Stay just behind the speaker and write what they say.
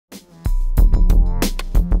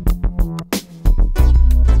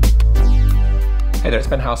Hey there, it's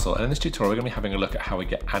Ben Housel, and in this tutorial we're going to be having a look at how we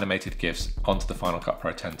get animated GIFs onto the Final Cut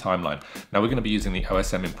Pro 10 timeline. Now we're going to be using the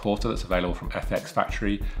OSM importer that's available from FX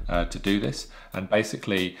Factory to do this, and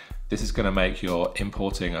basically this is going to make your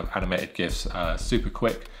importing of animated GIFs super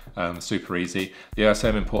quick, super easy. The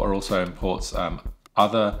OSM importer also imports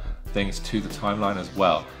other things to the timeline as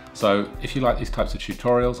well. So if you like these types of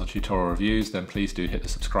tutorials or tutorial reviews, then please do hit the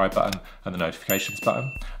subscribe button and the notifications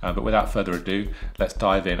button. But without further ado, let's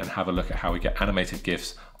dive in and have a look at how we get animated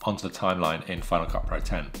GIFs onto the timeline in Final Cut Pro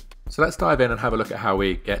 10. So let's dive in and have a look at how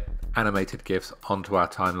we get animated GIFs onto our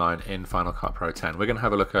timeline in Final Cut Pro 10. We're going to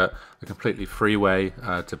have a look at a completely free way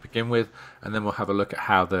to begin with, and then we'll have a look at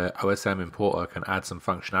how the OSM importer can add some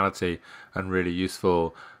functionality and really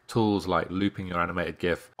useful tools like looping your animated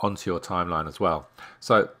GIF onto your timeline as well.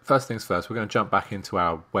 So first things first, we're going to jump back into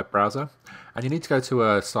our web browser, and you need to go to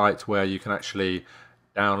a site where you can actually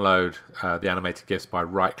download the animated GIFs by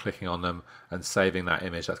right-clicking on them and saving that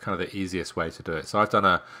image. That's kind of the easiest way to do it. So I've done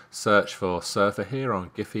a search for Surfer here on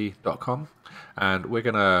giphy.com, and we're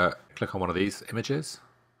going to click on one of these images.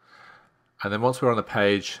 And then once we're on the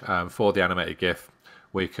page for the animated GIF,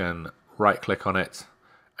 we can right-click on it,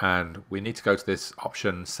 and we need to go to this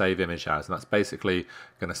option, Save Image As, and that's basically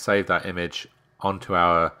going to save that image onto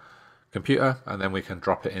our computer, and then we can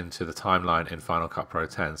drop it into the timeline in Final Cut Pro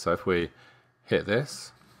 10. So if we hit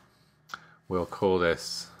this, we'll call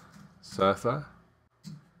this Surfer,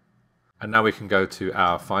 and now we can go to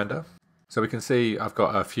our Finder. So we can see I've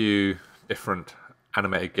got a few different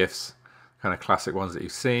animated GIFs, kind of classic ones that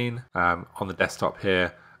you've seen on the desktop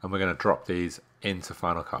here, and we're going to drop these into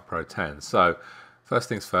Final Cut Pro 10. So first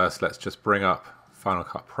things first, let's just bring up Final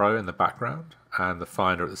Cut Pro in the background and the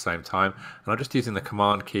Finder at the same time. And I'm just using the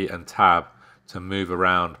Command key and Tab to move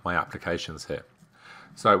around my applications here.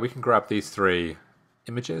 So we can grab these three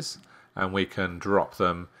images and we can drop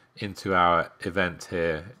them into our event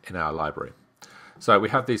here in our library. So we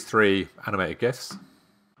have these three animated GIFs.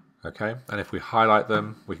 Okay, and if we highlight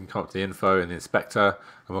them, we can come up to the info in the inspector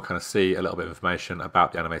and we'll kind of see a little bit of information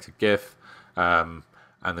about the animated GIF.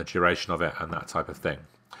 And the duration of it and that type of thing.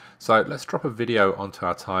 So let's drop a video onto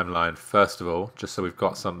our timeline first of all, just so we've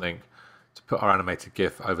got something to put our animated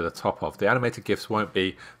GIF over the top of. The animated GIFs won't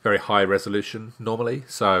be very high resolution normally,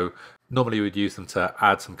 so normally you would use them to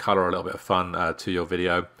add some color or a little bit of fun to your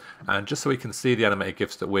video. And just so we can see the animated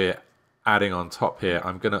GIFs that we're adding on top here,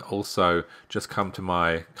 I'm going to also just come to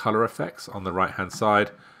my color effects on the right hand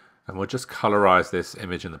side, and we'll just colorize this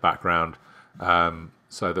image in the background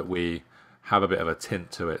so that we have a bit of a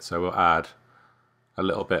tint to it. So we'll add a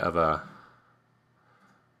little bit of a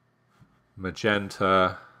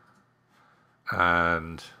magenta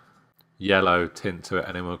and yellow tint to it,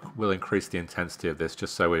 and then we'll increase the intensity of this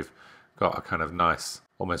just so we've got a kind of nice,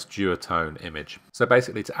 almost duotone image. So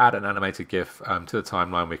basically, to add an animated GIF to the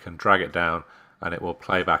timeline, we can drag it down and it will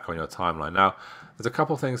play back on your timeline. Now, there's a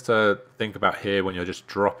couple things to think about here when you're just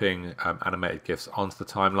dropping animated GIFs onto the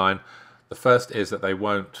timeline. The first is that they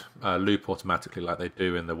won't loop automatically like they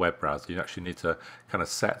do in the web browser. You actually need to kind of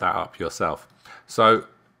set that up yourself. So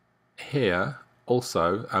here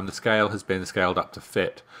also the scale has been scaled up to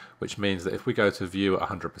fit, which means that if we go to view at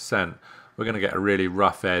 100%, we're going to get a really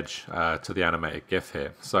rough edge to the animated GIF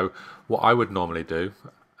here. So what I would normally do,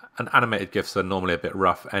 and animated GIFs are normally a bit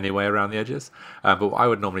rough anyway around the edges, but what I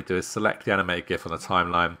would normally do is select the animated GIF on the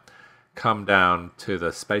timeline, come down to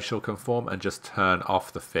the spatial conform and just turn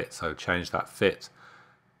off the fit. So change that fit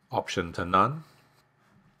option to none.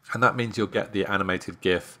 And that means you'll get the animated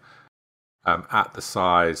GIF at the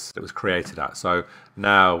size it was created at. So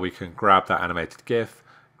now we can grab that animated GIF,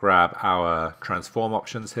 grab our transform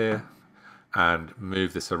options here and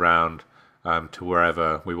move this around to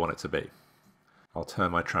wherever we want it to be. I'll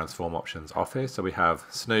turn my transform options off here. So we have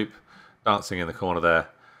Snoop dancing in the corner there,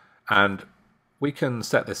 and we can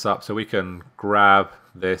set this up so we can grab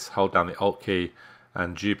this, hold down the Alt key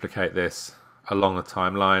and duplicate this along the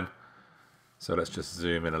timeline. So let's just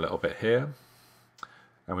zoom in a little bit here.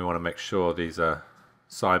 And we want to make sure these are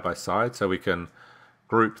side by side, so we can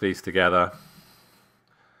group these together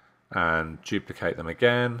and duplicate them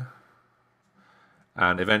again.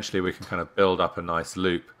 And eventually we can kind of build up a nice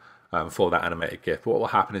loop for that animated GIF. But what will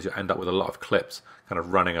happen is you'll end up with a lot of clips kind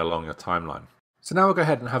of running along your timeline. So now we'll go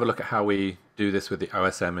ahead and have a look at how we do this with the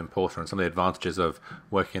OSM importer and some of the advantages of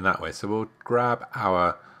working in that way. So we'll grab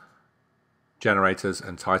our generators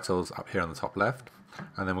and titles up here on the top left,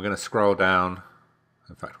 and then we're going to scroll down.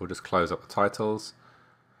 In fact, we'll just close up the titles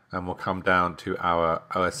and we'll come down to our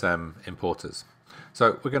OSM importers.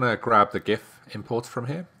 So we're going to grab the GIF importer from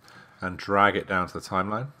here and drag it down to the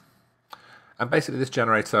timeline. And basically this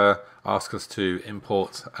generator asks us to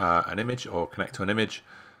import an image or connect to an image,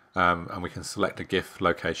 and we can select a GIF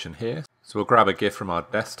location here. So we'll grab a GIF from our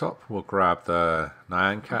desktop, we'll grab the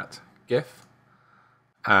Nyan Cat GIF,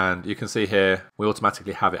 and you can see here we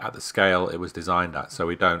automatically have it at the scale it was designed at, so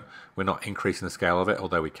we're not increasing the scale of it,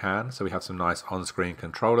 although we can. So we have some nice on-screen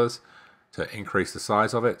controllers to increase the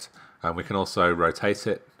size of it, and we can also rotate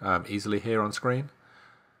it easily here on screen.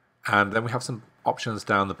 And then we have some options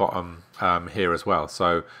down the bottom here as well.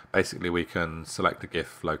 So basically we can select the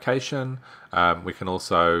GIF location, we can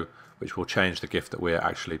also, which will change the GIF that we're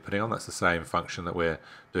actually putting on. That's the same function that we're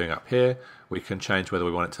doing up here. We can change whether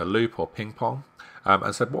we want it to loop or ping pong.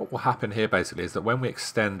 And so what will happen here basically is that when we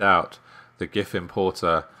extend out the GIF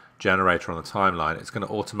importer generator on the timeline, it's going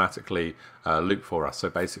to automatically loop for us.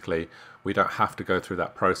 So basically we don't have to go through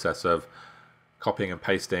that process of copying and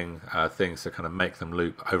pasting things to kind of make them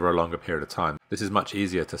loop over a longer period of time. This is much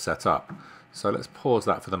easier to set up. So let's pause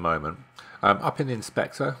that for the moment. Up in the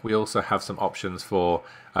inspector, we also have some options for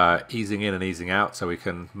easing in and easing out, so we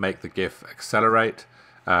can make the GIF accelerate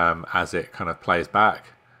as it kind of plays back.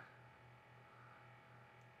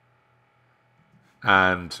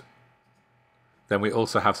 And then we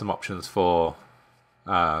also have some options for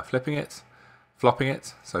flipping it, flopping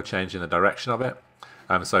it, so changing the direction of it.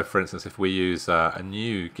 So for instance, if we use a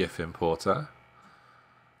new GIF importer,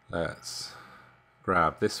 let's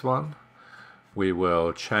grab this one, we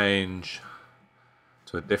will change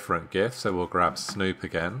to a different GIF, so we'll grab Snoop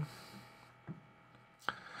again.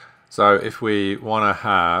 So if we want to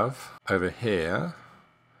have over here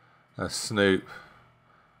a Snoop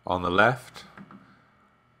on the left,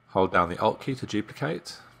 hold down the Alt key to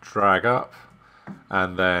duplicate, drag up,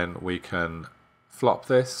 and then we can flop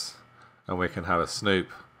this, and we can have a Snoop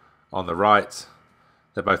on the right.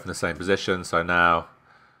 They're both in the same position, so now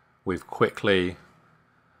we've quickly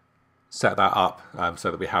set that up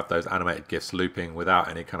so that we have those animated GIFs looping without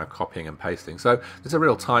any kind of copying and pasting. So it's a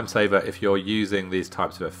real time saver if you're using these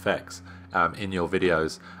types of effects in your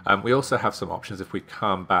videos. We also have some options if we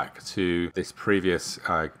come back to this previous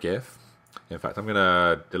GIF. In fact, I'm going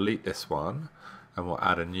to delete this one and we'll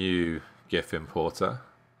add a new GIF importer.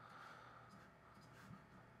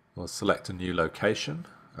 We'll select a new location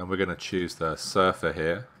and we're going to choose the surfer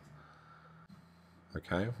here.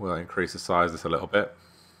 Okay, we'll increase the size of this a little bit.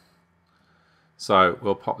 So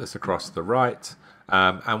we'll pop this across to the right,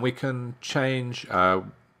 and we can change the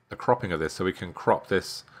cropping of this. So we can crop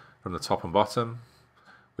this from the top and bottom,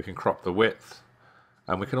 we can crop the width,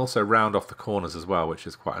 and we can also round off the corners as well, which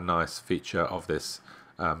is quite a nice feature of this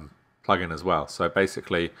plugin as well. So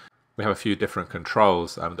basically we have a few different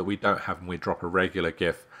controls that we don't have when we drop a regular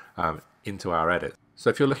GIF into our edit. So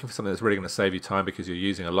if you're looking for something that's really going to save you time because you're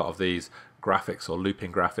using a lot of these graphics or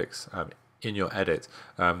looping graphics in your edit,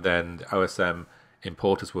 then the OSM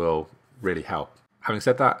importers will really help. Having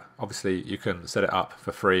said that, obviously you can set it up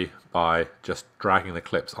for free by just dragging the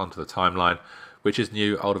clips onto the timeline, which is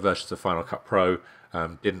new. Older versions of Final Cut Pro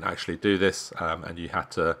didn't actually do this, and you had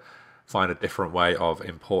to find a different way of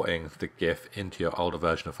importing the GIF into your older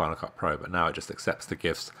version of Final Cut Pro, but now it just accepts the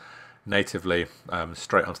GIFs natively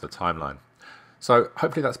straight onto the timeline. So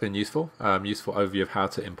hopefully that's been useful. Useful overview of how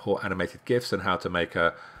to import animated GIFs and how to make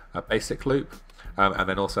a basic loop, and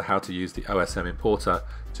then also how to use the OSM importer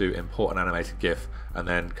to import an animated GIF and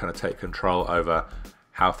then kind of take control over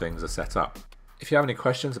how things are set up. If you have any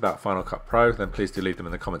questions about Final Cut Pro, then please do leave them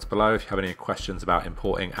in the comments below. If you have any questions about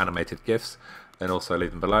importing animated GIFs, then also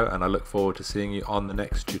leave them below, and I look forward to seeing you on the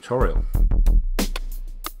next tutorial.